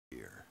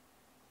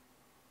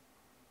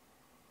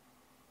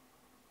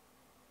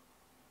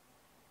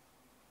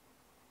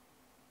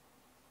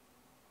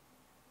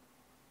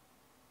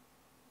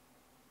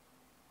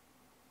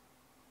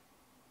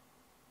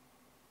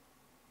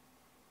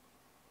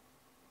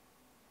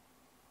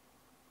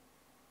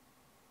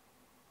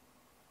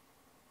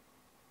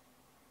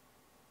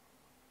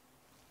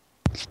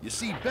You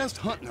see, best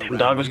hunting Damn around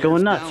dog was here going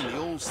is nuts. down the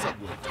old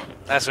subway tunnel.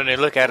 That's when you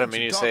look at him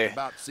and you Talk say,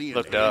 about seeing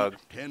 "Look, an dog,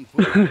 8-10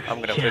 foot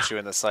I'm gonna Yeah. put you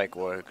in the psych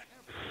ward."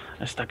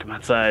 I stuck him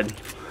outside.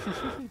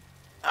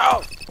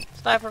 Oh!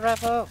 Sniper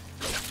rifle!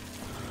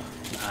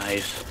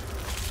 Nice.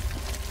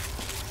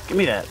 Give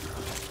me that.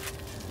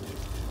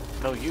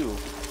 No, you.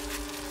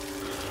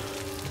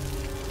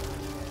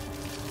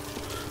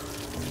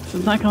 This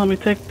is not gonna let me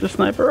take the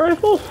sniper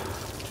rifle?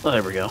 Oh,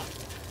 there we go.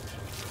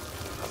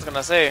 I was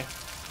gonna say,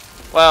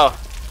 wow.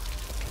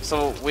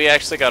 So we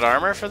actually got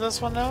armor for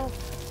this one now?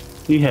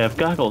 You have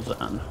goggles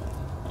on.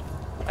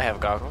 I have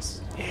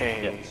goggles.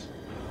 Yay. Yes.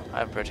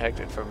 I'm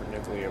protected from a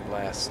nuclear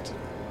blast.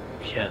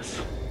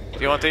 Yes. Do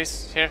you want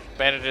these? Here,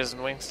 bandages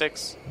and wing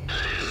sticks.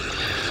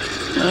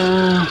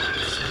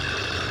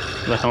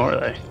 But how are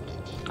they?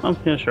 Oh,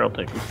 yeah, sure, I'll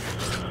take them.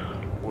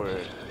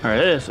 Word.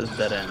 Alright, this is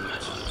dead end.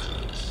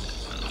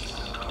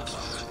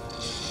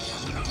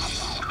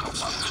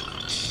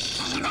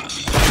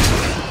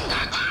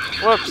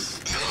 Whoops.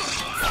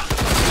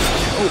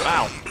 Oh,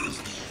 ow.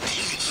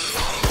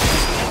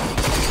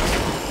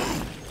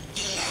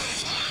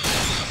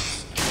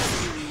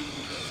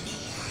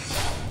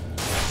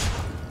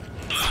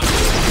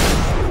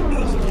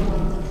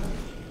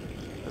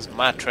 This is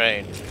my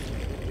train.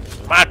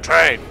 My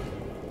train!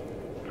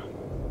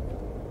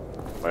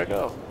 Where'd it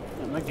go?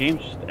 Yeah, my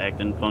game's just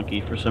acting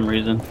funky for some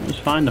reason. It was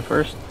fine the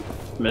first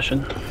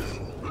mission.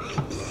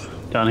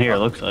 Down here, it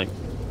looks like.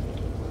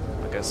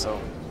 I guess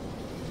so.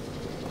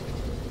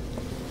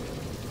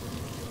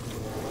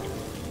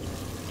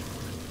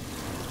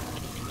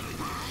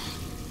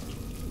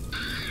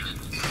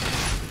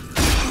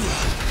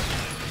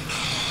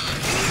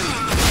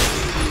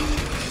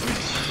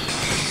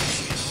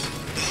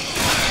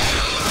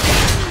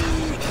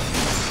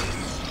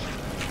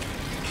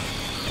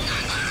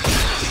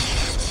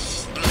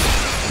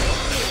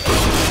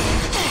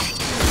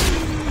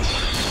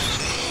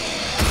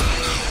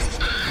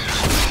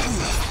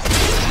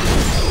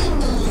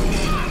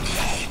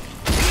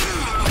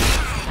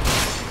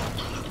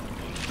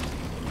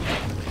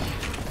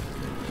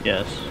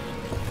 Yes.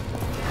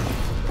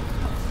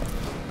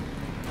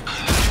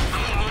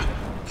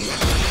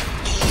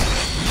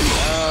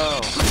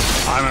 Oh.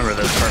 I remember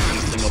this part from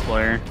the single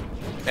player.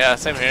 Yeah,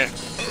 same here.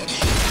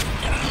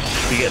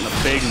 You getting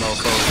a big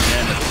mofo at the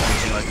end of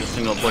something like the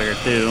single player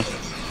too.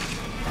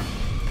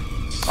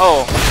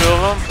 Oh, two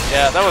of them?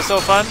 Yeah, that was so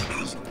fun.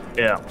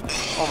 Yeah.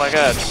 Oh my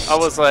god. I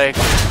was like,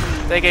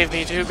 they gave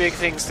me two big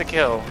things to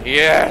kill.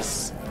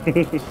 Yes!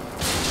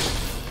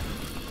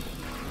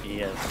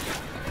 Yes.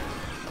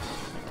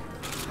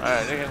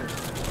 Alright, you can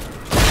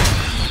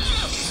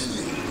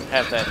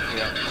have that,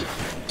 yeah.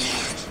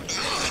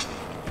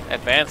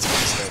 Advancement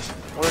station.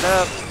 Word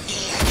up!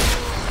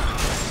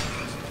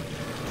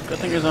 Good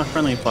thing there's not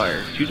friendly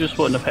fire. You just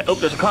wouldn't have. Oh,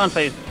 there's a con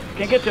phase.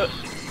 Can't get to it.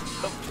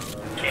 Oh.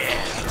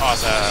 Yeah.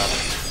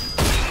 Awesome!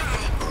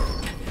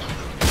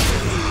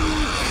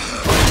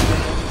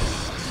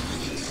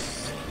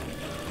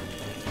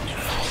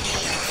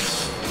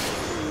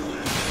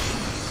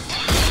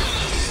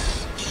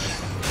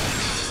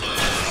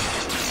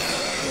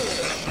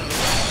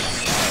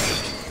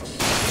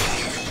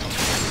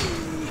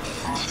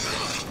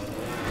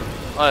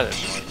 What?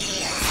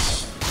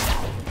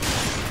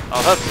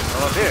 I'll help you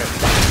from up here.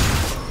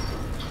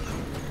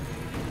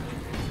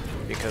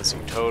 Because you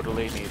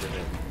totally needed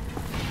it.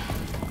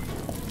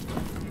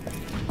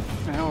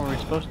 How are we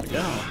supposed to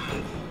go?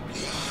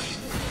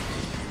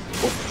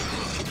 Oh.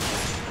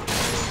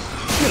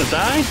 You gonna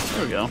die?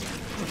 There we go.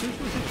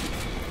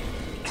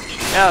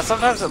 Yeah,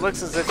 sometimes it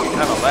looks as if you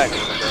kind of lag or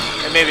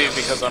something. It may be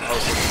because I'm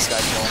hosting the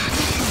Skype.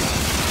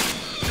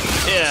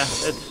 Yeah,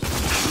 it's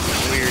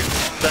weird.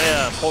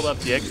 I pulled up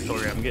the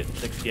Xtory. I'm getting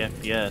 60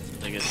 FPS. I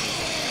think it's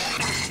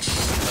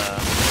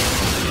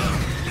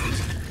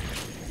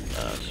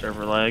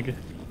server lag.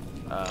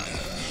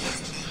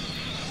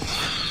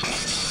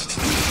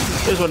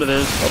 Here's what it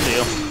is. No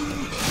deal.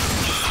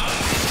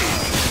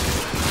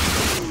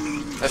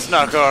 That's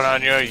not going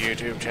on your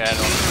YouTube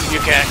channel. You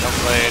can't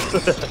complain.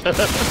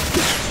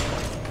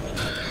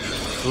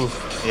 Oof,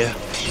 yeah.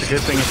 The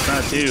good thing it's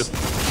not too.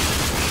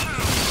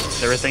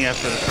 Everything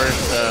after the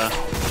first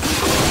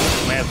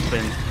map's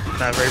been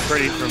not very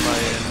pretty from my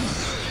end.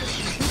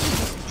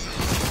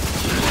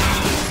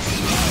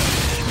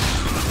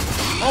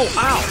 Oh,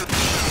 ow!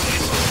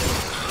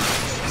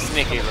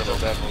 Sneaky little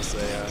devils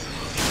they are.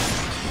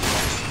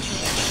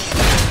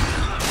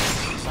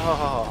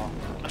 Oh,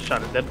 I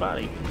shot a dead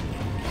body.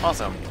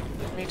 awesome.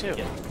 Me too.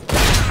 Yeah.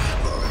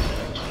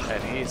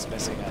 And he's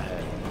missing a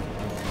head.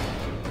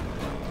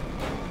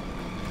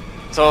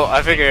 So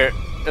I figure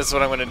this is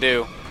what I'm gonna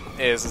do.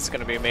 Is it's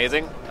gonna be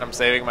amazing. I'm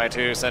saving my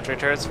 2 sentry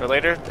turrets for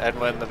later, and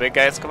when the big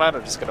guys come out,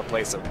 I'm just gonna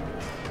place them,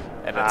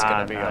 and it's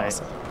gonna be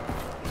nice. awesome.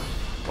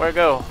 Where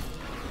go?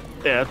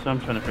 Yeah, that's what I'm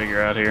trying to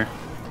figure out here.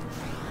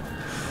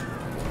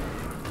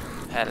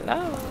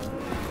 Hello.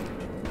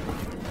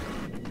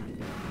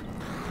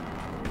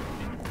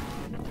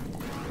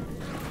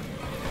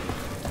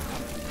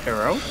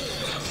 Arrow?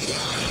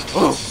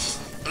 Ooh.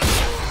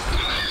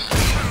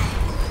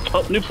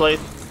 Oh, new place.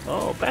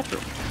 Oh,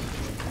 bathroom.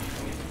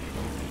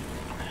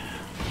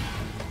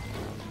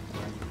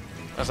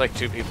 There's like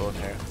 2 people in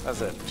here.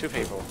 That's it. 2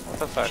 people. What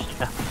the fuck?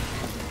 Yeah.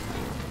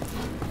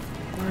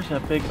 Where's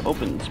that big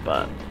open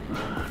spot?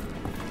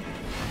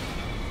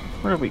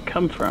 Where did we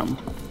come from?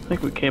 I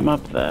think we came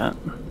up that.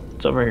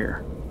 It's over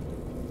here.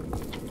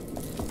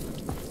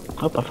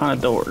 Oh, I found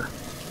a door.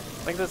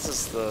 I think this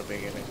is the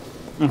beginning.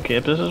 Okay,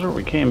 if this is where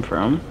we came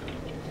from.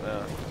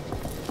 Yeah.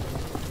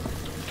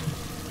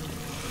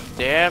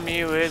 Damn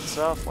you, id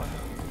Software.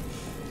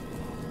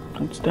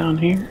 It's down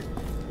here.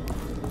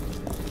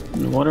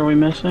 And what are we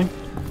missing?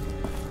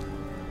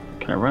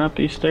 Can I run up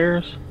these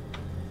stairs?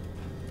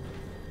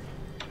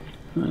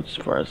 That's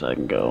as far as I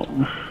can go.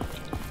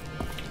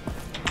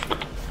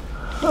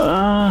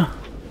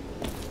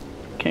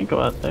 Can't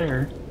go out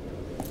there.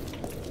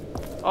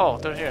 Oh,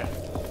 they're here.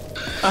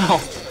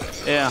 Oh,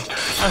 yeah.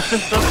 I was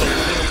just up there.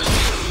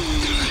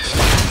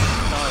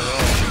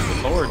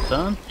 Oh, good Lord,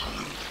 son.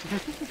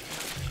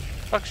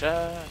 Fuck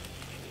shot.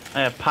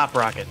 I have pop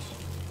rockets.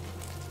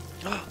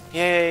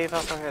 Yay,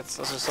 pop rockets.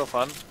 Those are so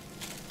fun.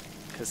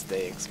 Because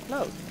they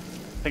explode.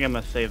 I think I'm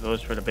gonna save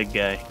those for the big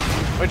guy.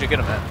 Where'd you get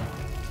them at?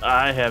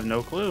 I have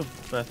no clue,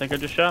 but I think I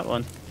just shot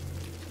one.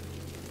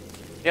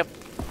 Yep.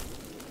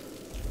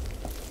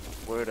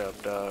 Word up,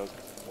 dog.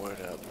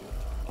 Word up.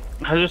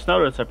 I just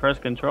noticed I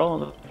pressed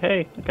control and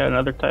hey, I got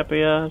another type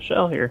of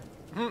shell here.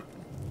 It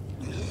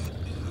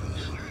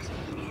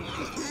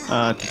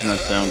does not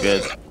sound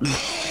good.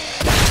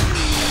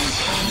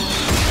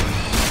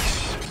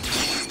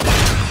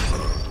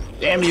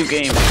 Damn you,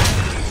 game.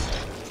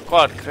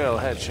 Quad kill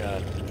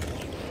headshot.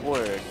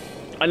 Word.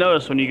 I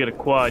noticed when you get a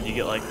quad, you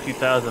get like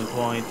 2,000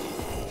 points.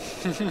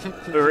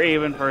 We were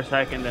even for a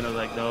second, then it was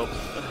like, nope.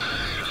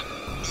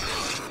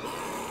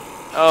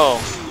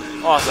 Oh,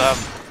 awesome.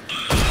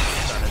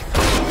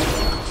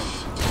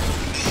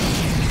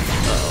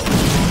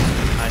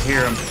 I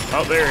hear him.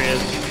 Oh, there he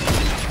is.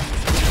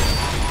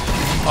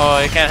 Oh,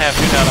 you can't have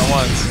 2 down at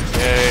once.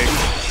 Yay.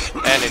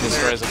 And he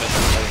destroys them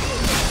instantly.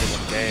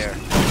 Even dare.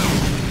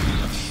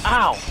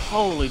 Ow!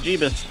 Holy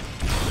Jeebus.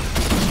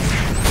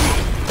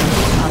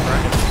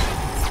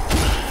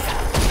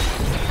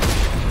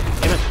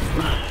 Damn it.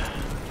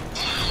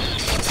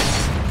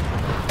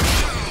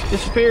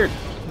 Disappeared.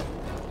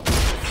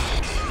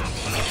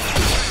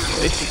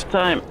 Waste of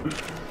time.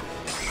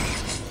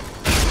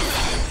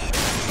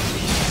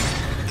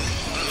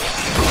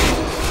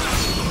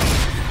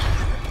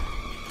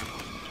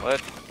 What?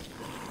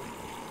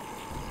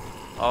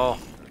 Oh.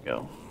 There we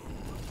go.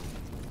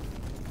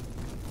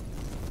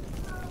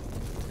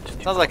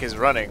 Sounds like he's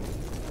running.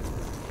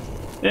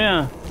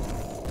 Yeah.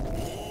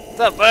 What's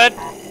up, bud?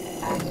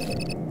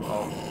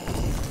 Oh.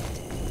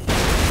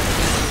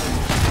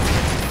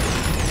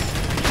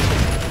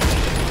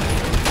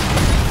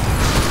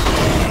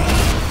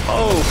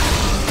 Oh.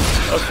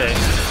 Okay.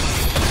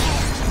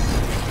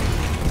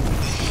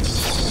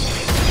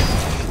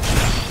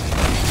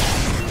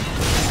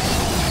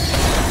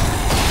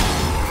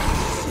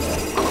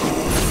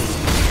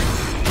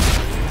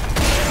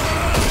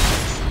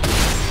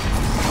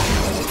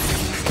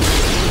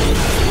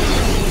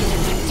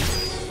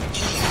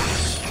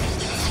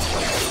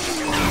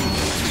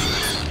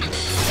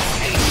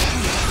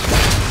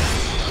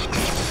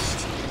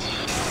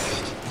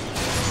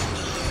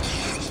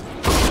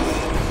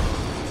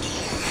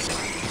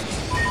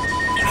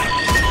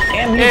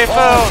 Hey,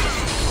 fool!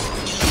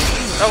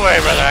 Don't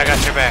worry, brother, I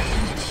got your back.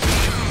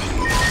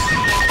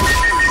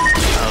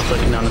 I was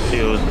looking down to see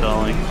who was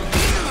calling.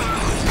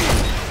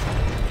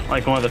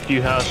 Like one of the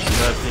few houses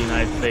in the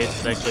United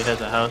States that actually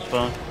has a house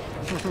phone.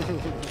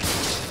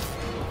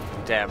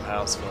 Damn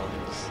house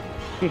phones.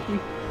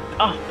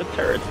 Oh, the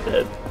turret's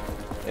dead.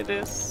 It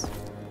is.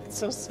 It's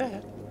so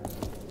sad.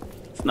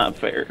 It's not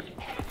fair.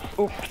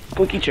 Oop,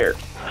 squeaky chair.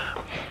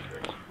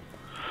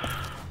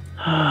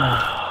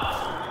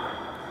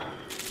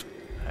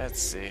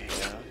 Let's see.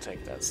 Yeah, I'll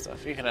take that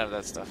stuff. You can have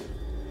that stuff.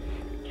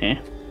 Okay.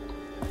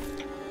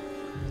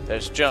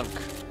 There's junk.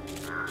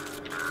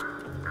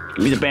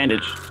 Give me the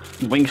bandage.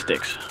 Wing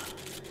sticks.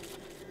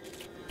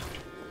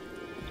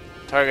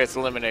 Targets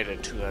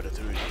eliminated. 2 out of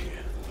 3.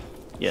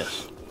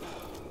 Yes.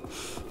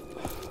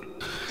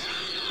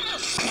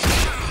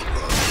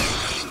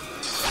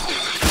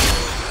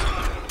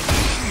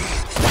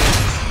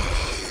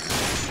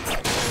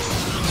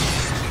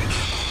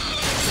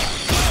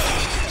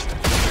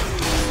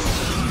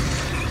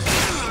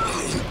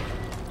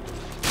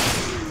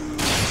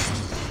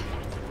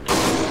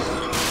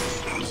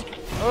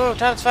 Oh,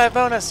 ×5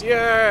 bonus,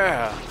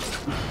 yeah!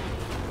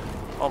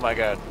 Oh my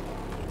god.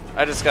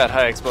 I just got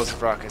high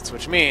explosive rockets,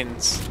 which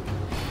means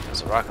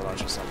there's a rocket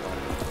launcher somewhere.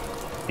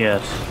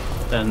 Yes.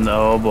 And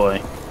oh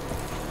boy.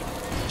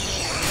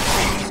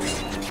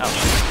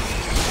 Ouch.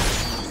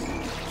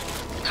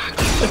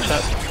 Good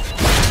shot.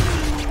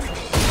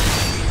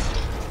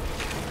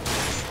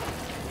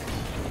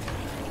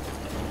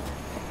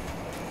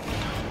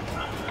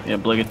 The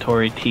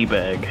obligatory tea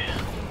bag.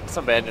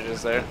 Some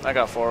bandages there. I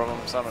got 4 of them,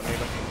 so I don't need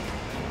them.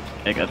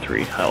 I got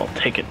 3. I'll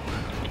take it.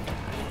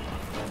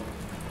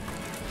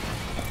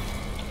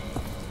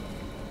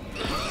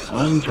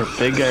 Wasn't there a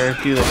big guy or a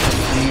few that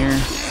come in here?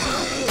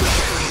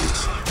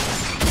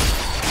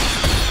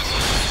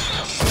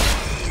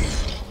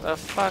 The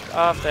fuck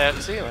off that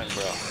ceiling,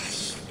 bro.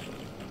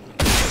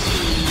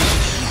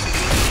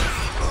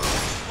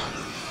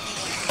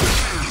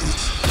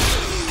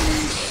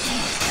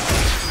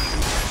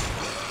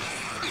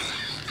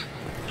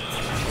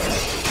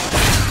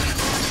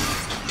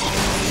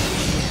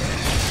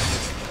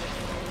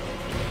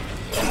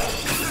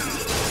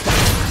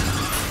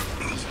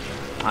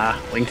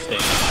 Ah, wing stick.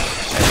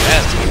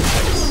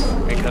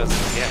 Advanced because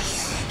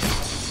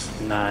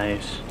yes.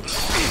 Nice.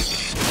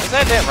 Where's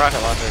that damn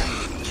rocket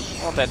launcher?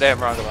 I want that damn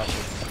rocket launcher.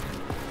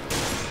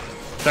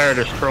 Sorry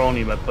to trolling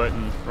you by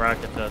putting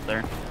rockets out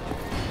there.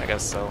 I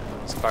guess so.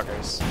 Those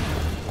fuckers.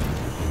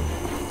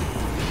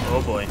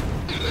 Oh boy.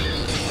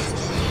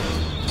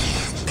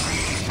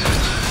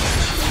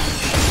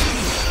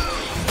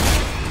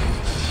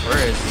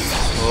 Where is he?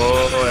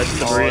 Oh, that's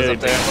the Oh, he's really up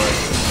big there.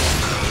 one.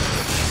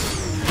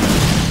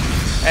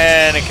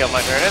 And it killed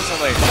my turret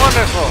instantly.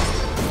 Wonderful!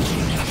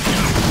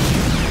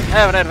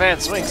 Have an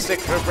advanced swing stick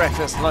for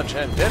breakfast, lunch,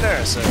 and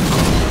dinner, sir.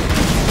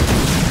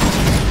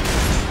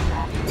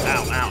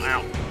 Ow, ow,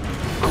 ow.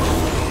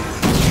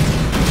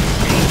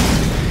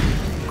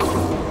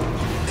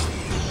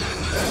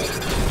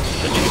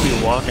 Should you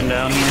be walking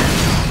down here?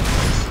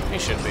 He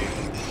should be.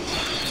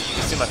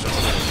 He's too much of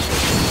a...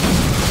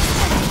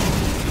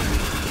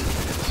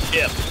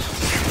 Yep.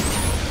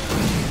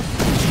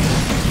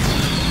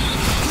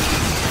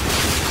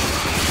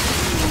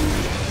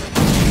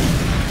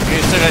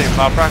 You still got your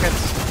pop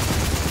rockets?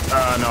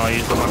 No, I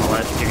used them on the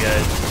last two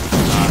guys.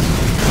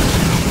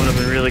 Would have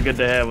been really good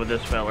to have with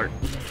this feller.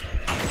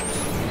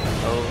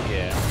 Oh,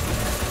 yeah.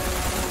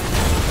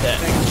 That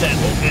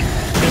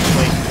this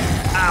way.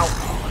 Ow!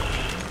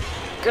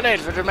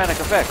 Grenade for dramatic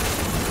effect.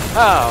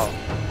 How?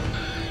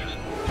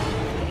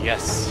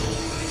 Yes.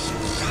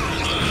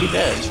 He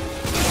dead.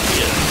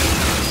 Yes.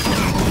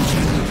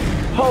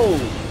 Ho!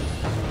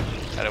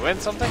 Did I win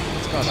something?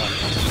 What's going on?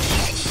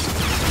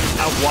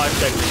 I watched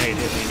that grenade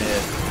hit me in the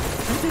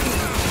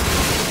head.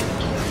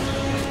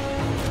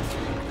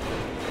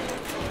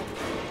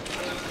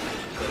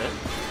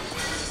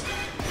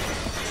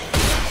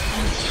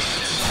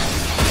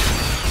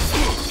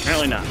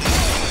 Apparently not.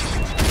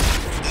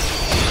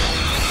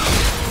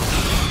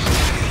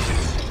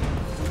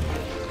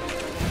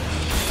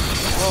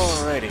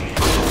 Alrighty.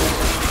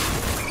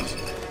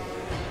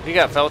 You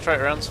got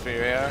Feltrite rounds for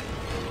your AR?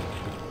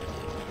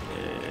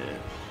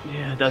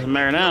 Yeah, it doesn't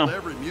matter Killed now.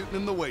 every mutant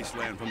in the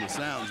wasteland from the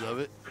sounds of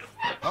it.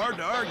 Hard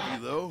to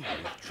argue, though,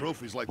 with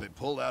trophies like they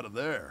pulled out of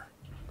there.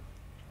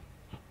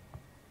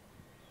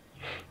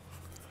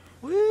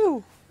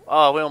 Woo!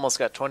 Oh, we almost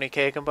got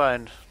 20k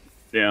combined.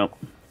 Yeah.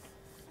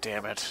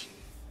 Damn it.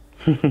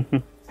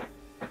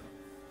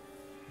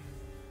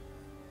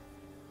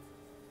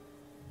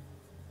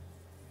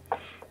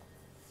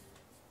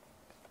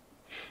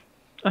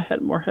 I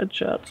had more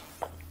headshots.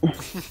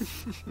 Let's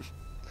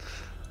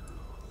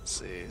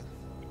see.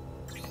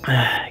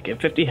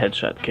 Get 50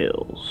 headshot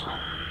kills.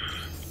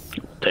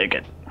 Take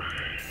it.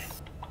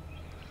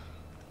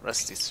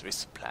 Rusty's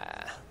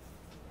resupply.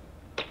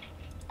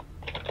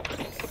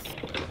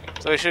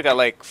 So we should got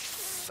like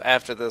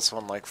after this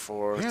one like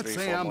Can't three,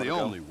 say four I'm more the to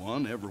go. only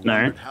one ever No.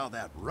 wondered how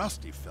that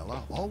Rusty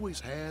fella always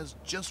has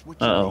just what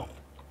you Uh-oh. need.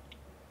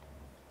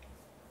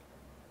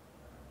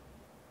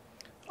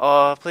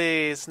 Oh,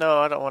 please, no,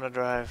 I don't want to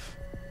drive.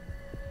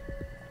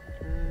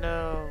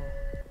 No.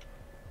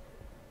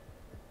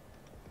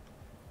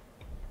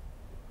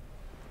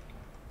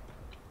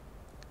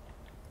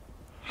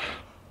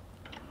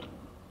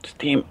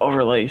 Steam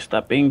overlay,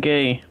 stop being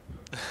gay.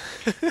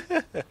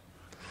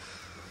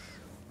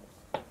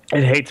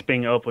 It hates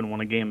being open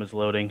when a game is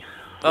loading.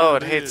 Oh, it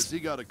Problem hates. is, he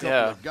got a couple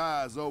yeah. of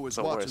guys always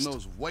The watching worst.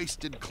 those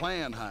wasted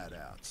clan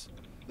hideouts.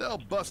 They'll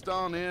bust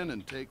on in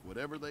and take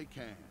whatever they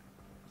can.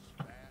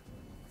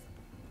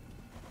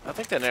 I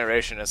think the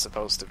narration is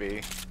supposed to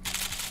be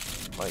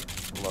like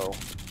low.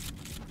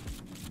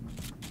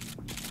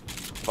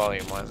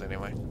 Volume-wise,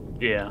 anyway.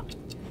 Yeah.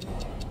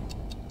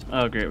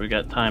 Oh great, we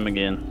got time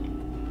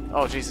again.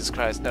 Oh, Jesus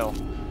Christ, no.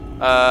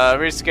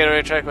 Reach the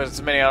getaway track with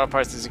as many auto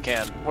parts as you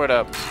can. Word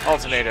up.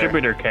 Alternator.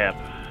 Distributor cap.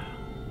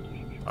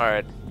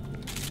 Alright.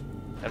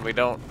 And we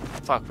don't...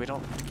 Fuck, we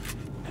don't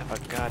have a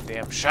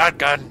goddamn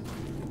shotgun.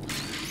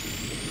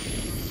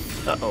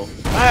 Uh-oh.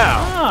 Wow.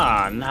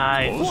 Ah,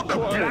 nice.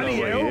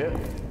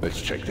 Let's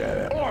check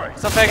that out.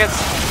 So, faggots,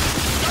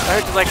 I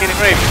heard you like getting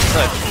raped and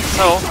such.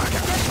 So,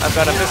 I've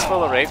got a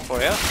fistful of rape for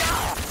you.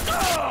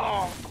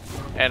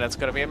 And it's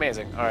gonna be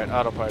amazing. Alright,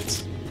 auto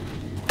parts.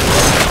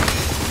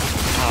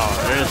 Oh,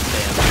 there's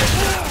damn.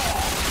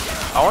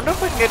 I wonder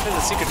if we can get into the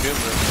secret doom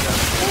room.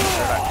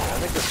 I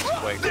think this is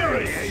quick. Yeah,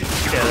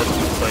 that's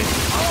the place.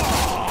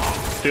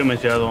 Doom is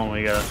the other one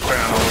we gotta turn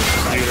on all the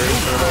computers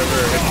or whatever,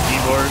 or hit the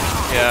keyboard.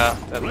 Yeah,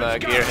 then the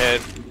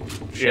gearhead.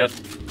 Yep.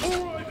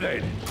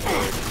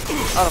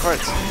 Auto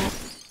parts.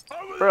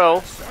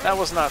 Bro, that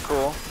was not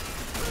cool.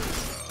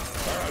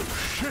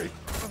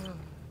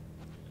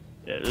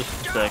 Yeah,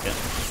 just a second.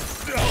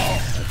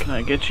 Can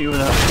I get you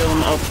without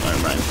killing? Oh,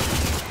 never mind.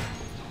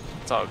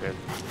 It's all good.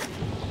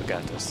 We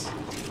got this.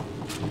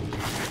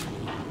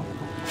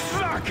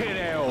 Fucking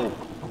hell!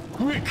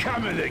 We're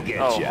coming to get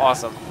Oh, you.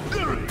 awesome.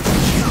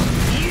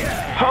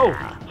 Oh,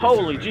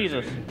 holy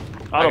Jesus!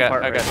 Auto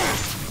part. I got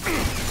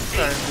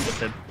Sorry,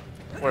 defib.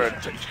 word.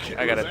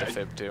 I got a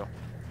defib too.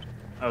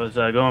 I was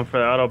going for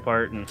the auto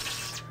part, and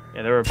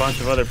yeah, there were a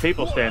bunch of other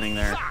people standing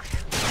there.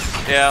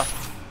 Yeah.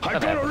 I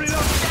That better happens.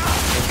 reload.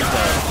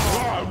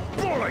 Oh,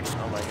 bollocks!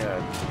 Oh my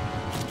god.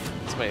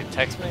 Somebody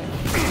text me?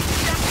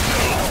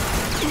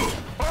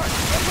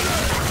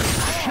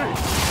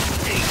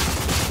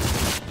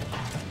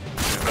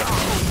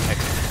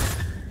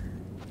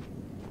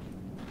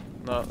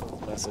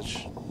 No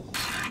message.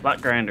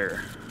 Lot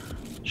grinder.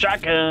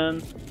 Shotgun!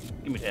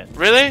 Give me that.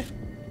 Really?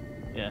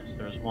 Yes,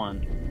 there was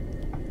one.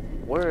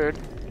 Word.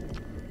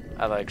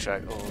 I like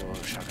shotgun.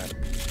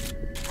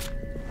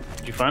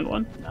 Did you find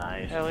one?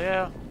 Nice. Hell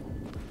yeah.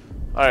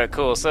 Alright,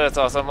 cool. So that's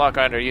awesome. Lock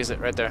grinder, use it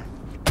right there.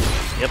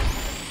 Yep.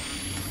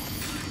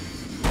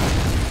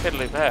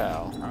 Fiddly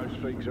pal. How's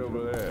things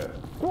over there?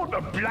 What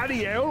the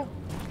bloody hell?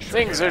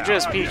 Things are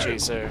just peachy,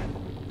 sir.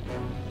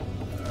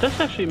 This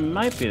actually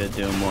might be the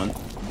Doom one.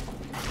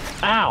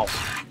 Ow!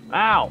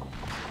 Ow!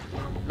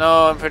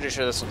 No, I'm pretty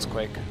sure this one's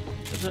Quake.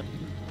 Is it?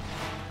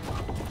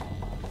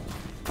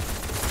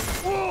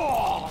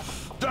 Oh,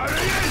 there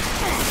he is!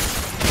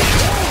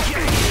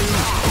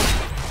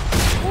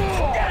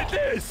 Get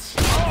this!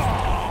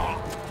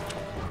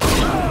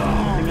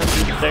 Nothing up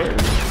these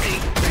stairs.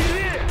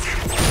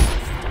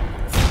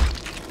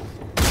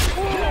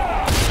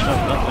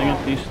 No, nothing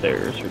up these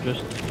stairs. We're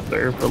just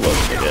there for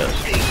looks, I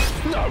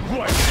guess. No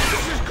way!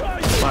 This is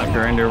crazy! Lock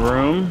grinder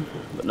room,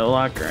 but no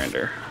lock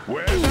grinder.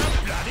 Where's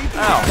that bloody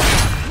Ow!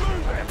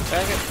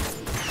 Dang it.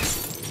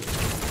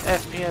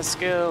 FPS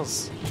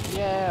skills.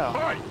 Yeah.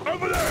 Hey,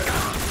 over there!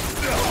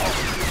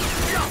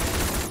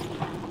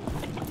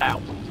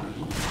 Ow!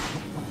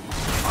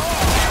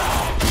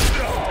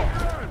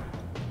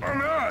 I'm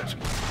hurt!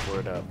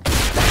 Word up.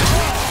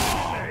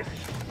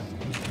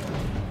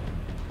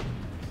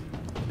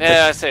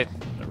 Yeah, I say,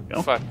 There we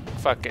go.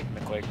 fuck it in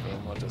the Quake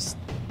room. We'll just.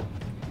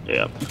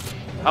 Yep.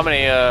 How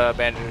many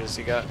bandages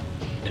you got?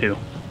 2.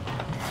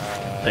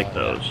 Take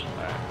those.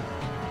 Alright.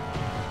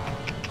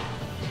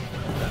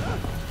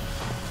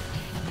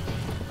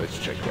 Let's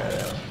check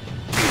that out.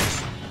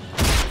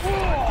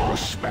 Oh,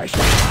 smash it!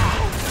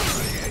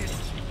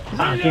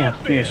 Oh, yeah.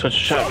 We need to switch to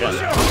shotgun.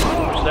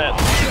 Where's that?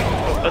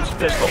 Oh, that's a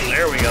pistol.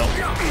 There we go.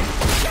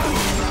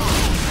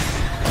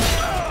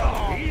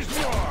 He's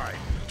mine!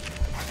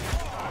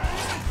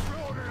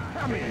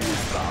 Come here, you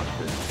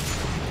bastard!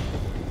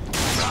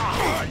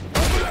 Hey,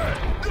 over there!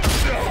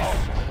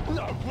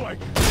 No way!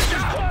 This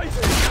is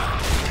crazy!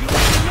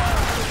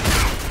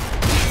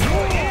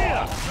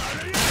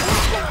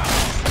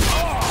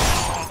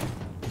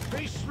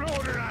 He's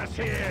slaughtering us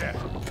here!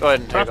 Go ahead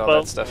and take all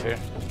Crossbow. that stuff here.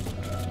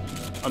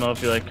 I don't know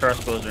if you like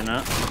crossbows or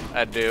not.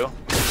 I do.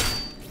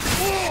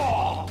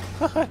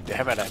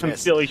 Damn it, I I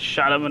missed. feel he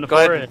shot him in the Go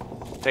forehead.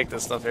 ahead. Take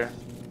this stuff here.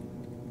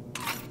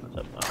 What's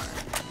up?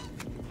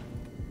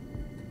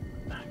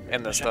 Alright.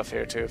 And the stuff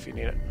here too if you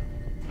need it.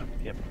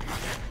 Yep.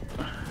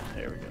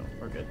 There we go.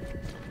 We're good.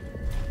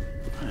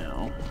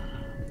 Now,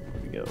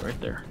 there we go. Right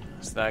there.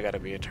 So now I gotta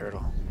be a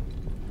turtle.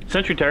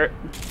 Sentry turret.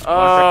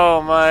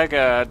 Oh my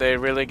god, they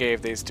really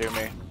gave these to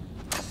me.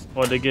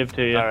 What'd they give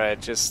to you?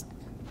 Alright, just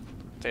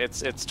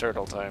it's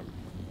turtle time.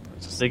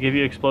 They give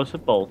you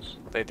explosive bolts.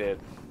 They did.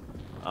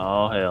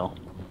 Oh hell.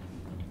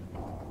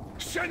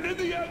 Send in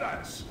the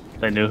others!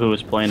 They knew who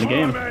was playing the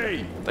game. Follow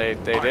me! They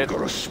I'm did.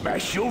 gonna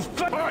smash your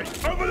face!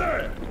 Hey, over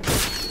there!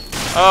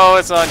 Oh,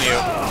 it's on you.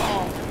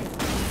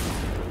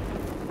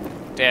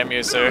 Damn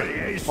you,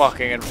 sir.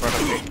 Walking in front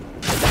of me.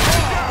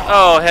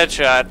 Oh,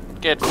 headshot.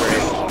 Get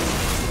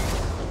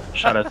free.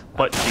 Shot his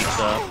butt cheeks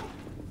off.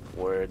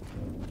 Word.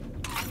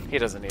 He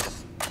doesn't need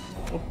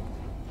it.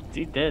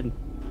 He dead.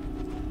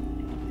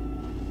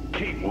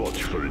 Keep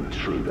watch for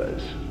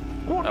intruders.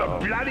 What Uh-oh.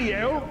 the bloody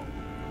hell?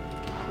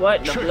 What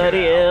the Check bloody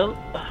it hell?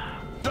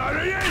 There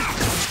he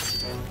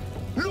is!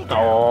 Look out!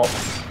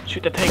 Oh,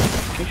 shoot the tank.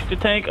 Can you shoot the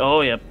tank?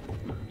 Oh, yep.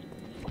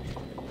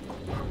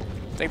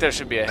 I think there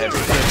should be a heavy.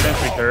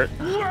 Sentry turret.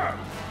 Oh,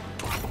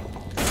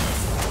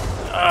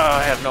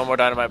 I have no more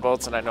dynamite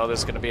bolts, and I know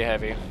there's gonna be a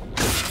heavy.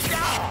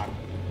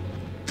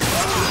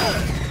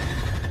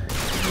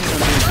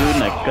 Dude in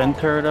that gun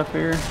turret up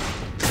here.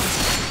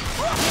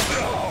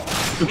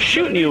 I'm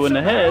shooting you in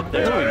the head.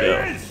 There we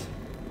go.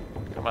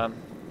 Come on.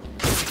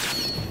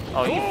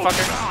 Oh, you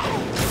fucker.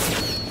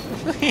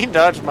 He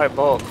dodged my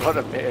bolt. What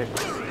a bitch.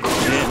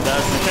 And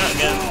dodge the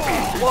shotgun.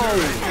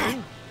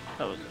 Whoa!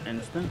 That was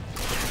instant.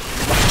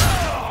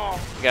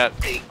 Got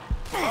it?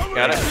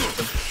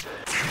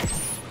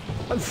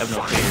 Have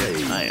no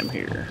fear. I am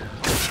here.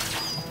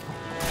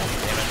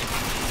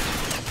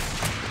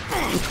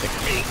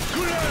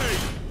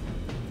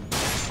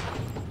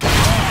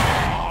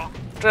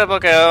 Triple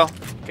kill.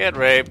 Get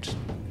raped.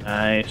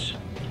 Nice.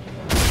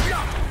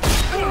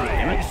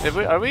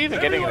 Are we even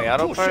getting any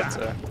auto parts?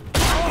 Or?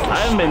 I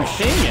haven't been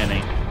seeing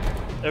any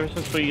ever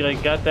since we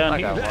like got down I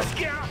here. got one. Let's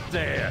get out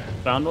there.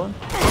 Found one.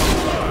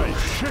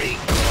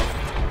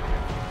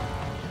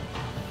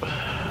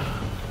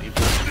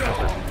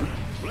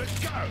 Let's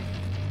go.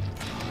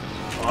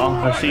 Well,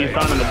 I see you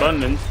found an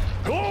abundance.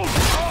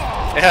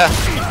 Yeah.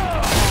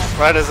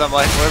 Right as I'm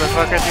like, where the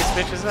fuck are these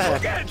bitches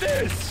at? Get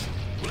this.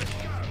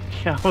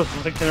 Yeah, I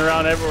was looking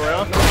around everywhere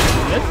else. I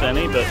didn't miss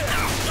any, but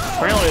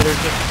apparently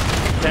there's just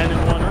 10 in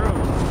one room.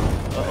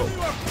 Uh-oh.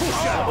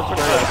 That was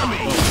great.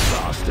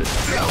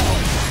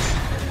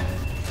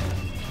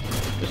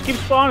 Just keep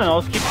spawning,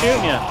 I'll just keep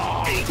shooting you.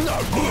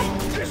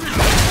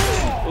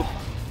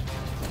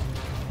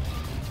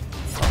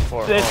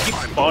 Just keep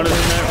spawning in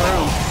that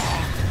room.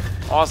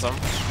 Awesome.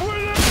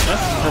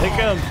 There they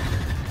come.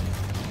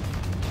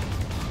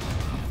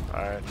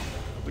 Alright.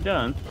 We're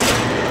done.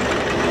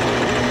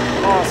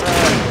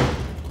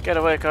 Awesome.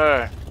 Getaway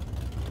car.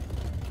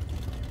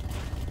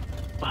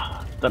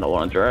 Then I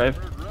want to drive.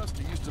 Heard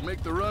Rusty used to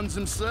make the runs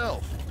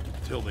himself,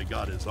 till they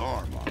got his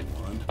arm on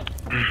one.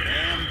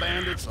 Damn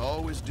bandits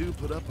always do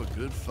put up a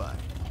good fight.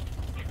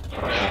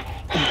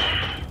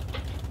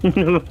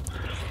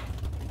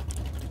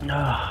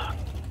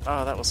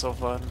 Oh, that was so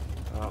fun.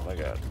 Oh my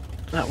god.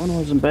 That one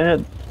wasn't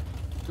bad.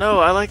 No,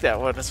 I like that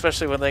one,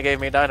 especially when they gave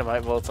me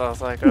dynamite bolts. I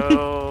was like,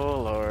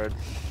 oh lord.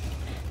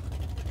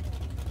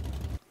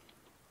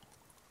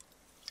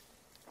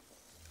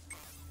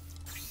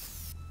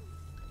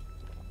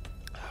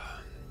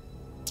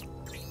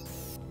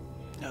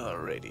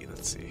 Alrighty,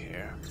 let's see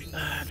here.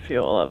 I'd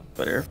feel a lot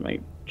better if my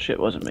shit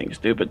wasn't being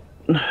stupid.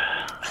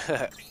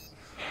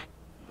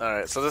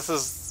 Alright, so this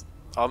is...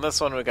 On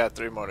this one, we got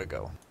 3 more to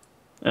go.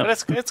 Yep.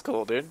 But it's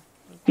cool, dude.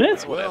 Yeah.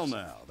 Well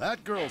now,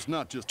 that girl's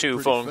not just a 2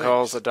 pretty phone face.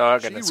 calls, a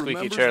dog, and She a squeaky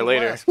remembers chair the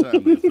later. last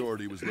time the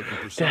authority was looking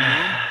for someone.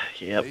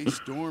 Yep. They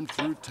stormed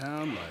through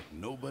town like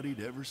nobody'd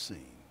ever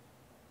seen.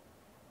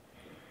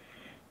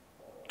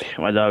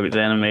 My dog was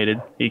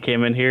animated. He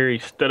came in here, he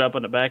stood up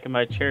on the back of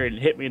my chair and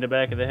hit me in the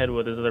back of the head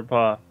with his other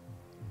paw.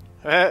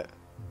 That's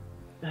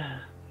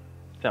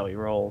how he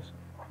rolls.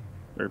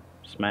 Or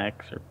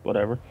smacks, or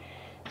whatever.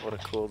 What a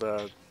cool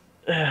dog.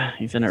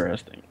 He's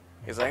interesting.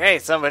 He's like, hey,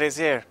 somebody's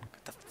here.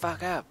 Get the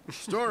fuck up.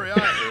 Story I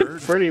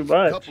heard. Pretty A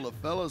much. couple of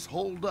fellas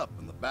holed up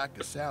in the back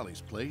of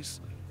Sally's place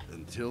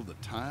until the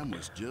time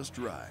was just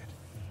right.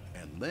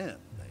 And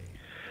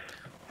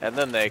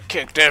then they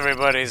kicked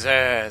everybody's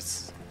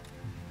ass.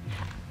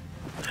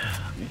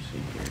 Let me see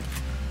here.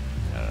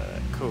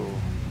 Cool.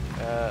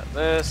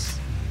 This.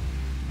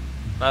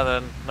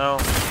 Nothing. No.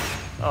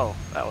 Oh,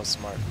 that was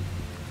smart.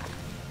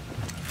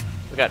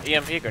 We got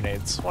EMP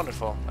grenades.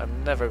 Wonderful.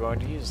 I'm never going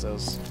to use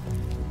those.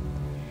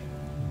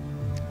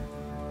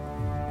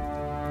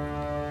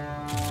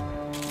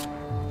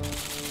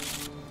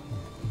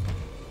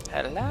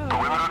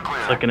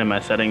 Hello. Looking at my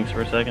settings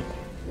for a second.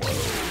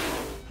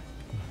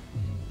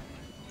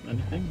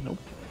 Anything? Nope.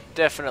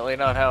 Definitely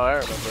not how I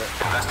remember it.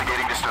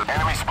 Investigating distant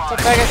enemy spotted. Look,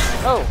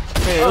 faggot. Oh.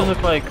 Hey, those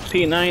look like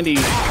P90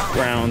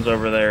 rounds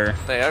over there.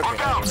 They are P90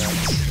 rounds.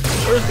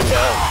 Where's the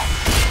gun?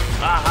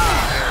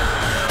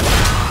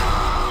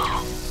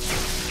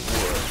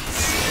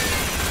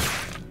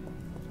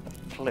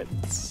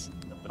 Blitz.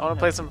 I want to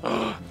play some...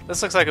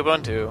 This looks like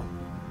Ubuntu.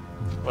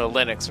 Well,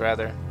 Linux,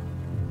 rather.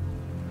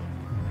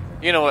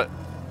 You know what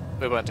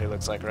Ubuntu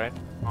looks like, right?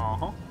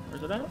 Uh-huh.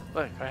 Where's it at?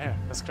 Look, right here.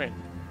 The screen.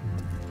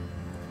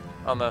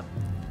 On the...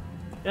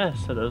 Yes,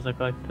 it does look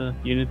like the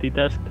Unity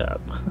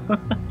desktop.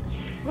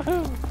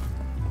 Woohoo!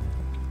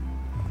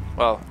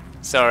 Well,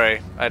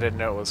 sorry. I didn't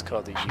know it was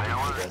called the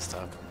Unity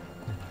desktop.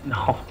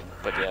 No.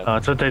 But yeah.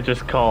 It's what they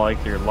just call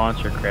like their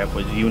launcher crap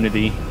was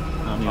Unity.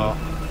 I don't even...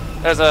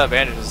 There's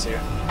bandages here.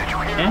 Did you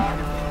hear? Eh?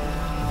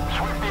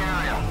 Sweep the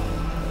area.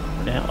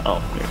 What the hell? Oh,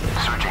 here it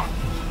is. Searching.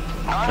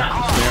 God,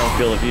 this narrow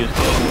field of view is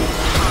good.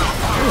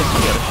 Ooh,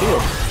 you got a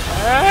shield.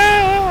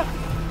 Ah!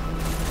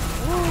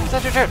 Is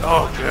that your turn?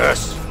 Oh,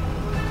 yes!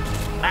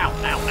 Ow,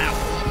 ow, ow.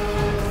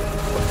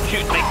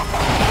 Shoot me.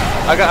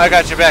 I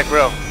got your back,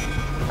 bro.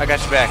 I got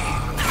your back.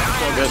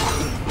 So good.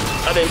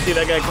 I didn't see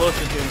that guy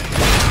closer to me.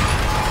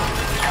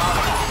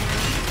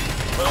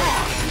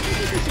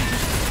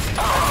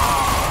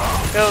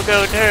 Go,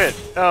 go, turret!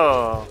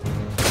 Oh.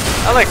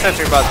 I like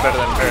sentry bots better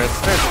than turrets.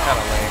 Turrets are kind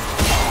of lame.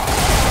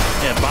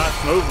 Yeah, boss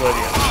move with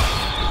you.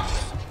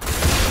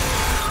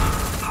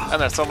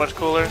 And they're so much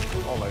cooler.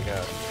 Oh my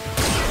god.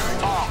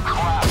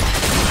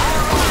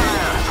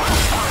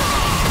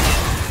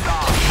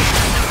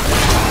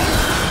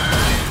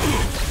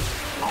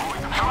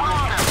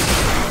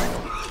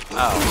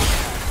 Ow.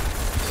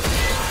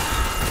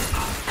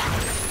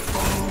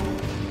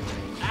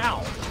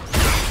 Ow.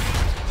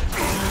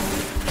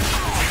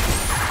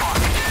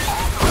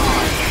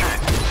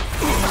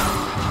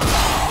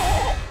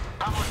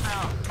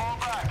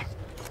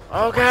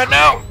 Oh god,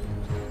 no!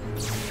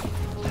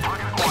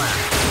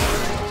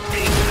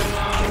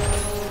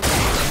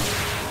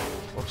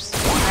 Whoops.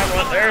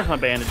 Well, there's my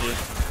bandages.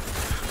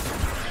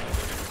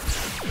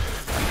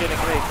 I'm getting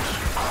raped.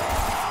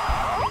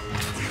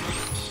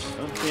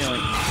 I'm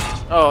feeling.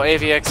 Oh,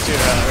 AVX2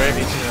 round, or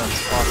AV2 rounds.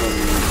 Awesome.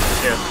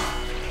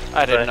 Yes.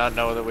 I did not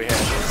know that we had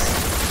this.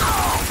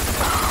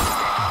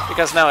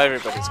 Because now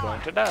everybody's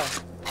going to die.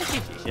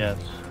 Yes.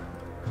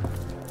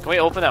 Can we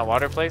open that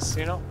water place,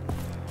 you know?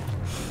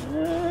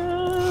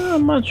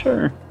 I'm not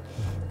sure.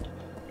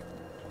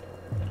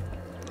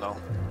 No.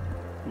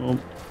 Well,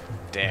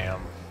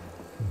 Damn.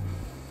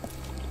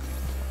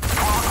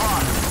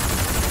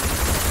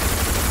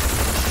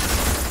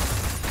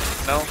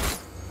 No?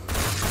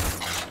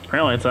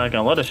 apparently it's not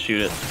gonna let us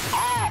shoot it.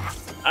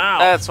 Ow!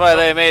 That's why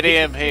they made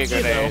EMP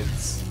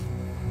grenades.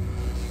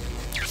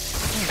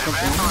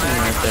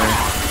 Right there.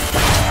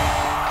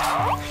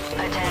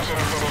 Attention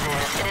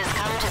citizens, it has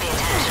come to the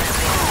attention of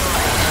the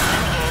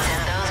authorities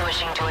and those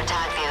wishing to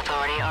attack the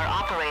authority are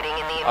operating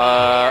in the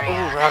immediate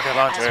area. Ooh, rocket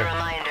launcher. As a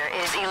reminder,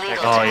 it is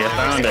illegal Oh, to you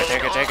found it.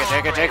 Take it.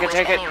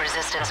 any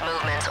resistance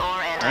movements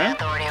or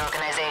anti-authority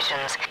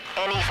organizations.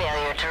 Any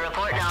failure to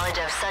report knowledge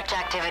of such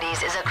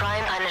activities is a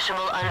crime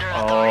punishable under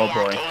Authority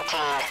boy. Act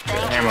 18.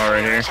 Thank you ammo for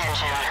right your here.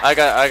 attention.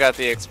 I got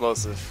the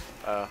explosive.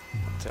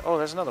 Oh,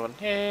 there's another one.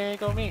 Yay,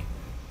 go me.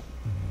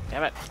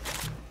 Damn it.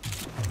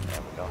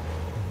 There we go.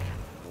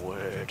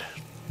 Word.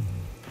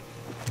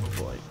 Oh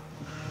boy,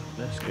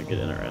 this could get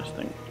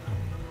interesting.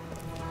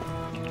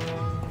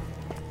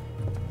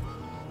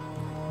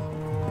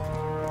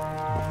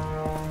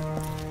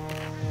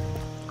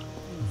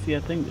 See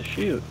a thing to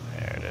shoot.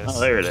 There it is. Oh,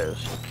 there it is.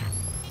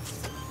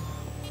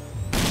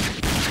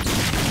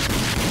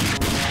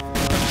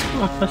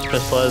 Oh, this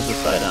pistol has the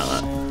sight on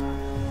it.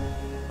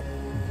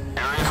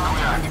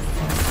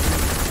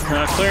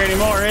 Not clear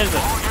anymore, is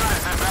it?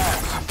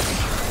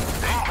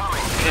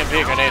 EMP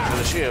grenade for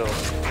the shield.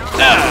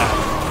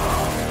 Ah!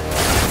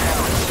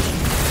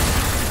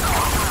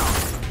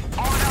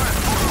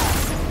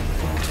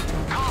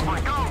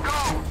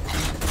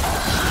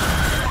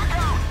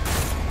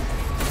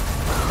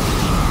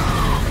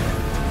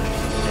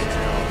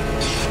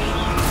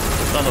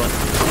 Another one.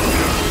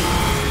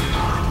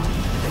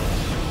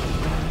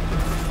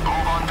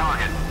 Move on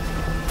target.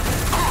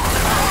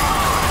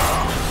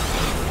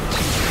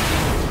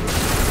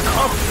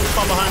 Oh, there's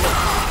one behind us.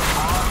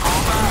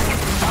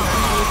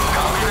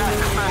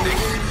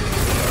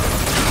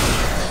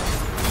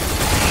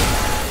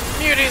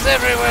 Beauties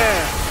everywhere!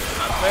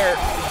 Not there.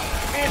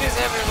 Beauties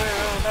everywhere,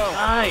 oh no.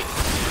 Hi.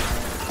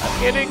 I'm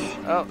kidding.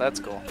 Oh, that's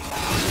cool.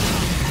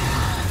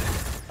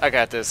 I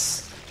got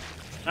this.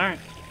 Alright.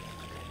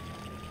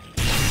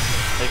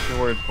 Take your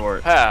word for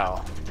it.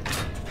 How?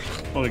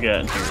 What we got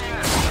in here?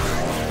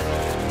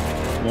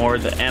 More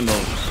of the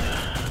ammos.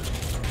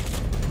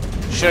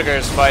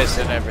 Sugar, spice,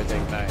 and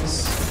everything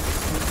nice.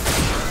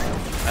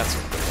 That's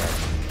what we got.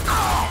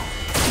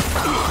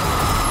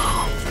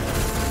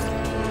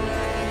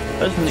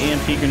 Doesn't the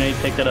EMP grenade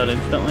take that out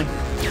instantly?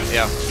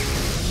 Yeah.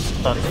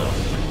 Thought so.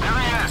 There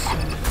he is.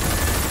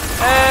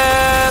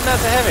 And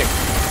that's a heavy.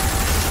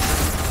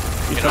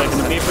 You're not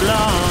gonna be for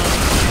long.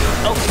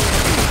 Oh!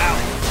 Ow!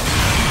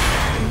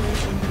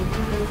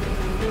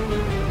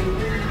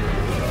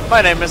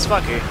 My name is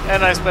Funky,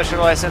 and I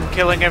specialize in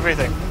killing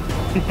everything.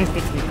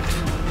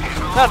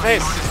 Not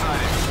base.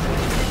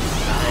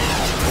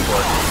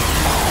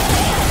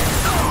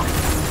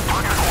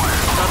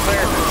 Not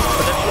fair,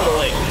 but it's a little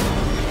late.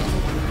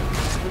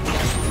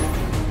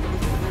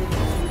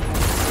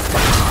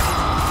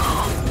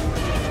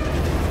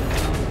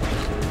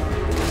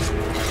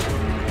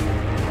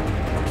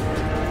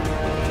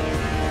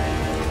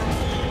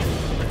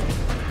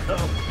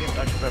 Oh, get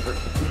Dr. Pepper.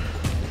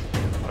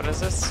 What is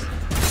this?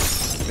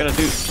 I gotta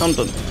do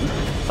something.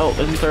 Oh,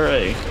 isn't there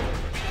a...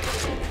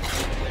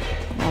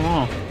 I don't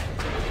know.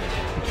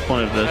 What's the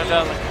point of Turn this?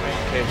 down the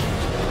communication.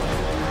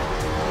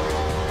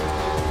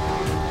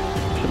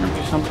 Should there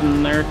be something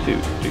in there to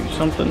do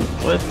something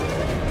with?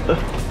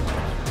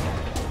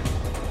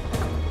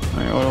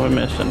 Alright, what are we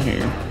missing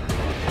here?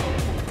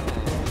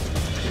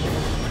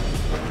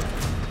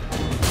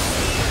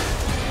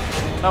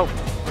 Nope.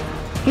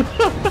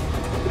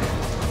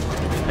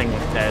 Thing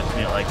looked past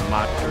me at like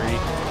Mach 3.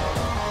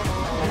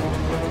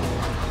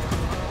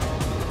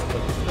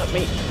 Not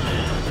me.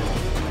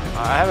 I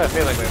have a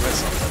feeling we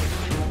missed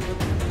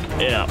something.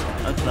 Yeah,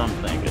 that's what I'm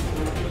thinking.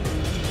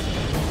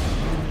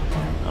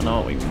 I don't know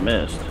what we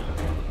missed.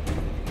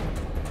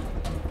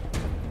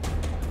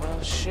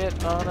 Well,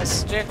 shit on a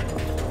stick.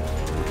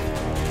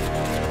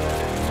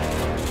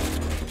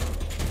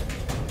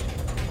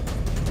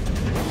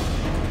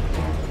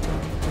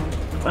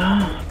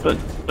 But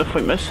if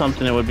we missed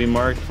something, it would be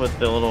marked with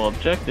the little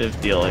objective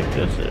deal like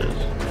this is.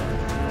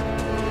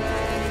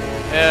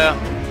 Yeah.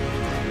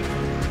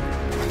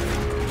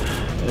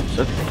 It's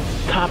at the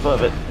top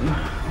of it.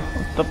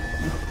 What the...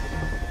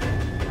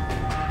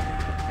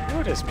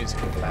 Ooh, this music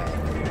is loud.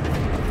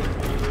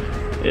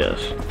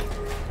 Yes.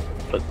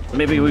 But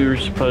maybe we were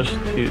supposed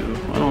to...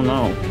 I don't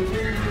know.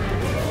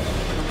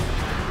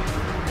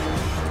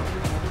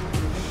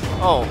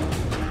 Oh.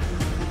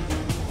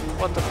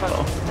 What the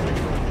fuck?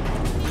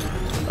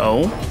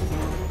 Oh?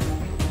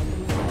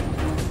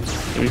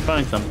 Did we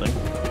find something?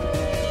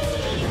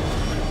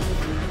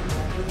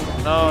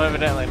 No,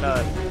 evidently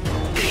not.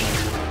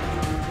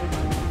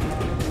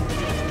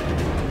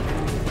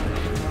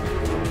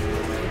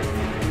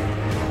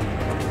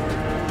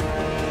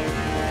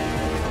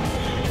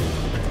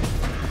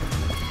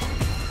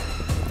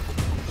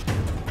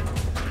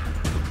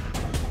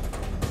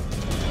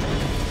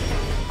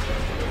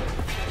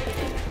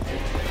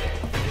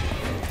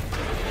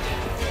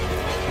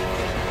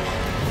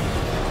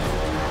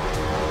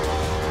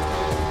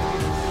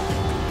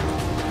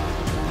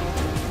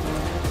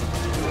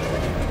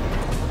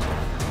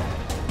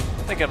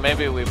 Thinking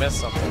maybe we missed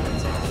something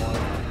at some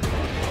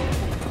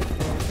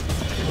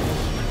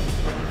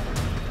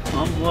point.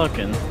 I'm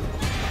looking.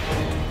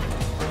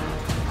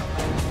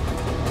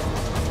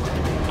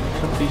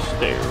 Up these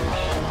stairs.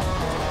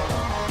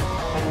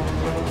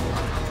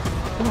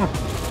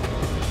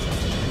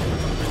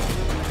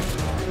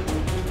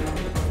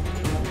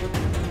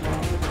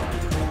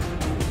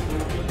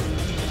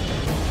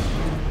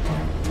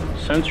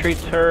 Sentry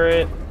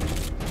turret.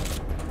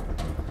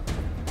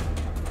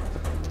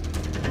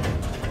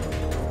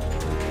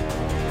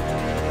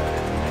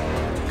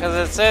 Because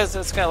it says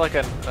it's got like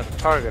a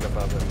target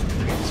above it.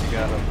 It means you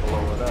gotta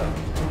blow it up.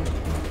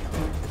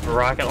 A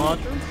rocket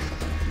launcher?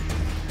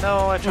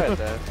 No, I tried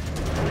that.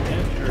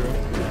 Yeah, true.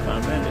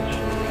 Found bandage.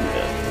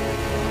 Yeah.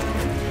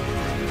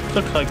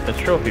 Looks like the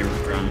trophy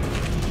room.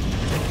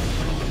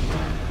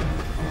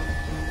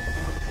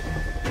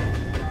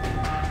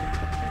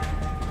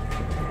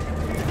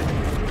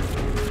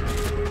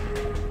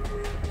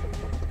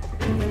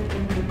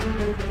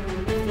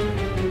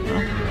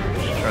 Well,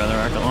 let's try the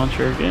rocket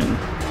launcher again.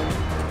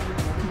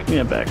 Give me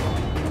it back.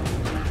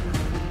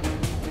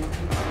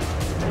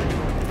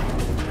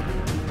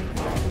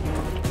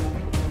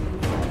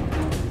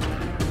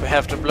 We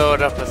have to blow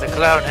it up with the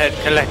clown head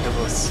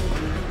collectibles.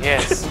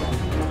 Yes.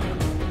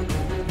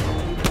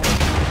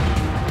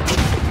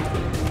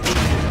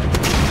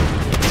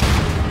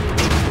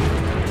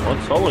 Well,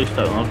 it's always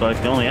doesn't look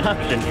like the only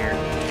option here.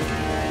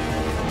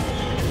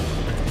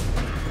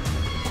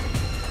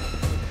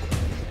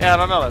 Yeah, I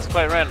don't know. That's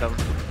quite random.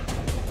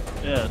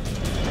 Yes.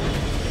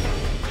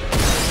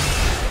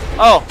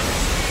 Oh!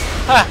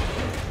 Ha!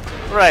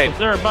 Right. Is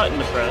there a button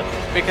to press?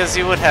 Because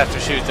you would have to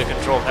shoot the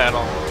control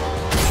panel.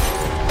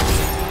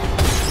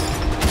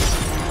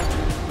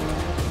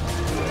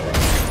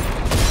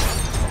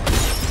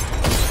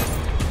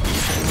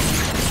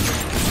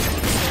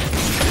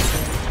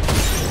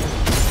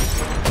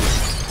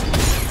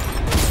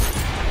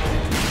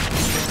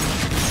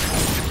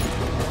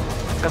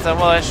 Because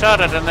well, I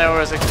shot it and there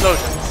was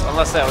explosions.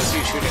 Unless that was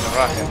you shooting a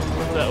rocket.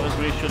 That was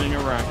me shooting a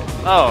rocket.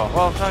 Oh,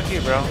 well, fuck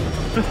you, bro.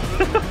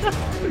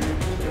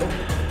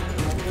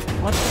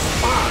 What the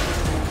fuck?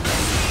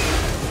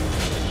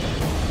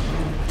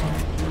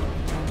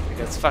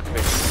 Because fuck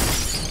me.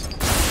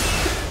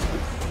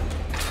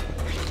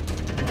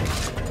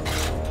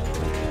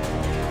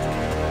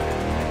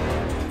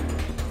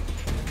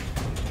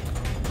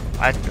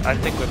 I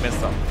think we missed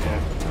something here.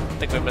 I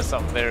think we missed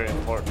something very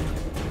important.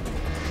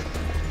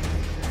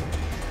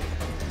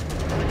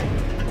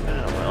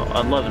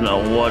 I'd love to know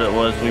what it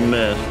was we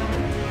missed.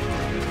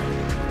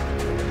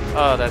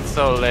 Oh, that's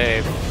so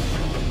lame.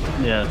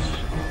 Yes.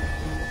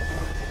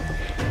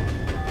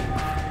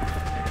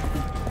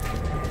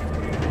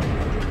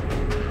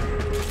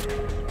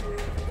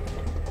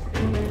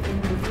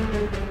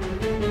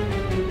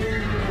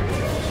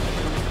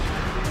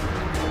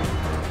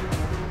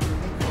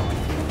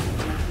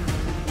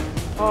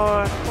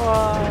 What?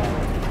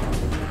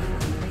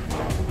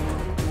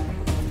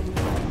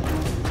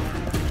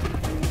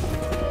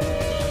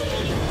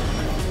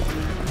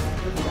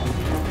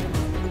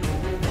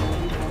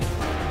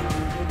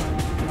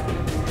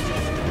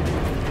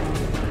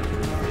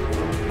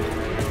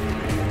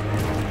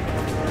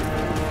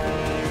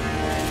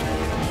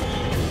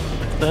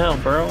 What the hell,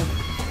 bro?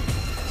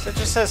 So it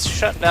just says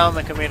shut down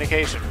the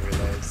communication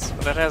relays,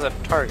 but it has a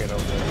target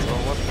over it, so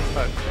what the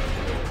fuck?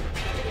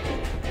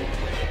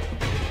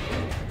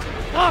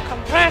 No,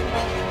 comprendo.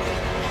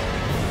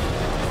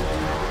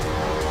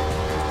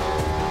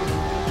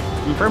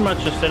 I'm pretty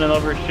much just sitting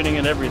over shooting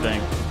at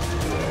everything.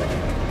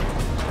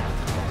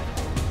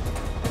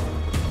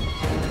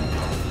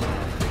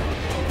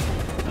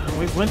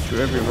 We went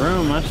through every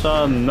room. I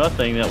saw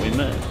nothing that we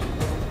missed.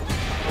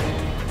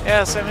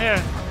 Yeah, same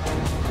here.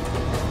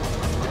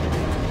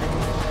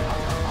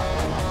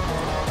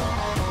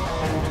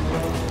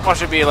 Or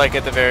should be like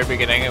at the very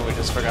beginning and we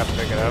just forgot to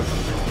pick it up.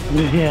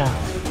 Yeah.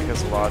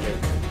 Because of logic.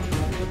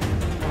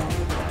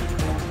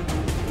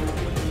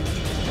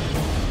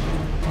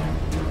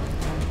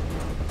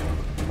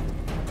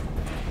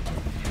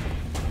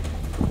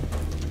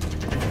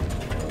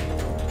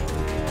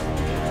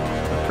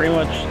 I pretty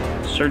much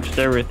searched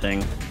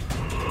everything.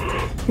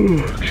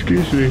 Oh,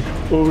 excuse me.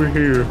 Over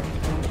here.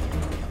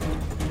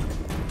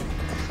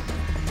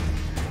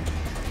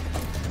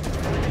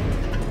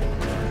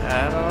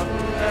 I don't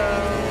know.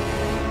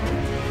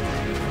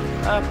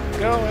 I'm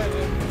going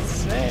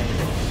insane.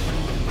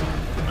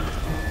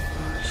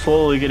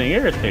 Slowly getting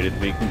irritated, to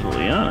be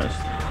completely honest.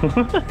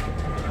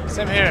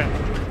 Same here.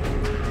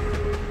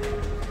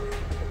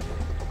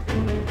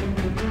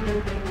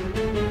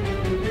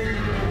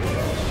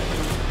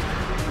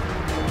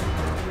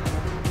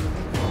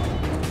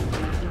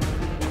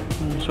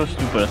 supposed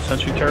to put a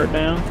sentry turret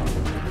down?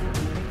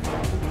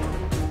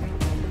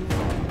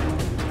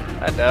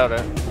 I doubt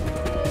it.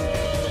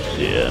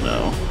 Yeah,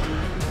 no.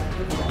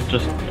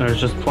 There's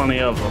just plenty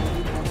of them.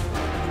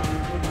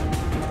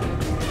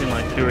 Seen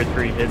like 2 or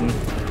 3 hidden.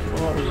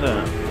 What was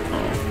that?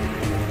 Oh,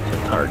 it's a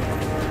target.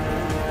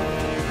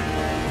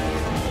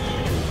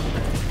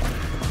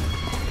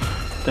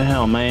 What the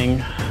hell,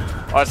 man?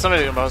 Oh,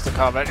 somebody can post a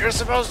comment. You're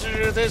supposed to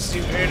do this,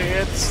 you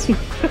idiots.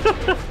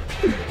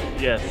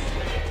 Yes.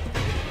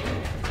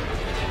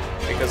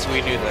 Because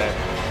we knew that.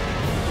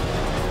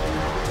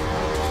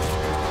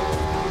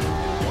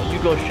 Well,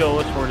 you go show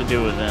us where to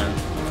do it then.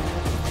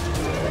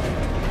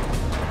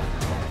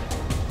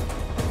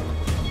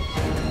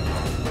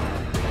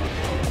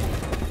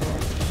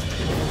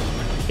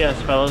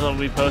 Yes, fellas, I'll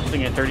be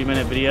posting a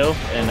 30-minute video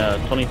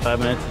and 25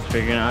 minutes is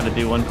figuring out how to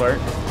do one part.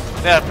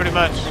 Yeah, pretty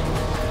much.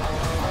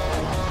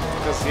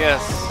 Because,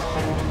 yes.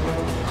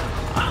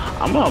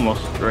 I'm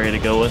almost ready to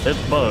go with it.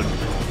 It's bugged.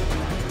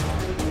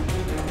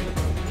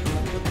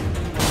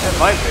 It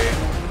might be.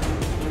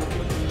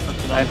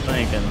 That's what I'm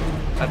thinking.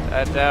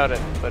 I doubt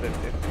it, but it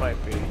might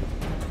be.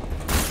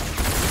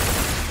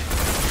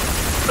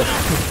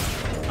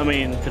 I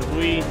mean,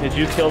 did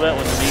you kill that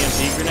with an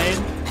EMP grenade?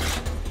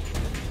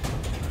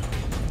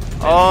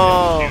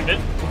 Oh.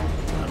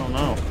 I don't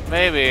know.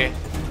 Maybe.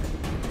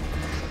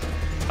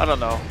 I don't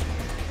know.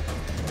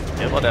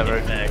 Yeah,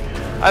 whatever.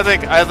 I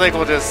think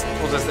we'll just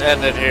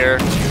end it here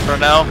for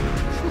now.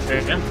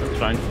 Yeah, that's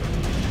fine.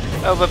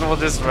 And then we'll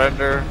just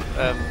render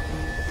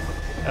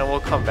and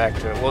we'll come back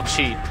to it. We'll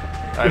cheat.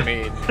 I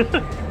mean,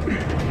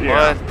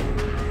 yeah. What?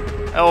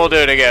 And we'll do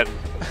it again.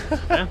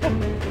 Yeah.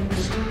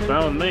 It's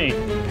fine with me.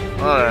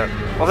 Alright.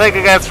 Well, thank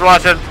you guys for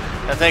watching,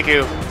 and thank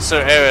you,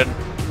 Sir Aaron,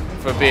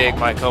 for being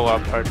my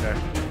co-op partner.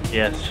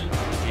 Yes.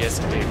 Yes,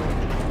 indeed.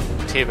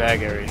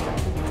 Teabaggery.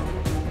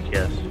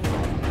 Yes.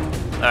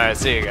 Alright,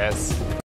 see you guys.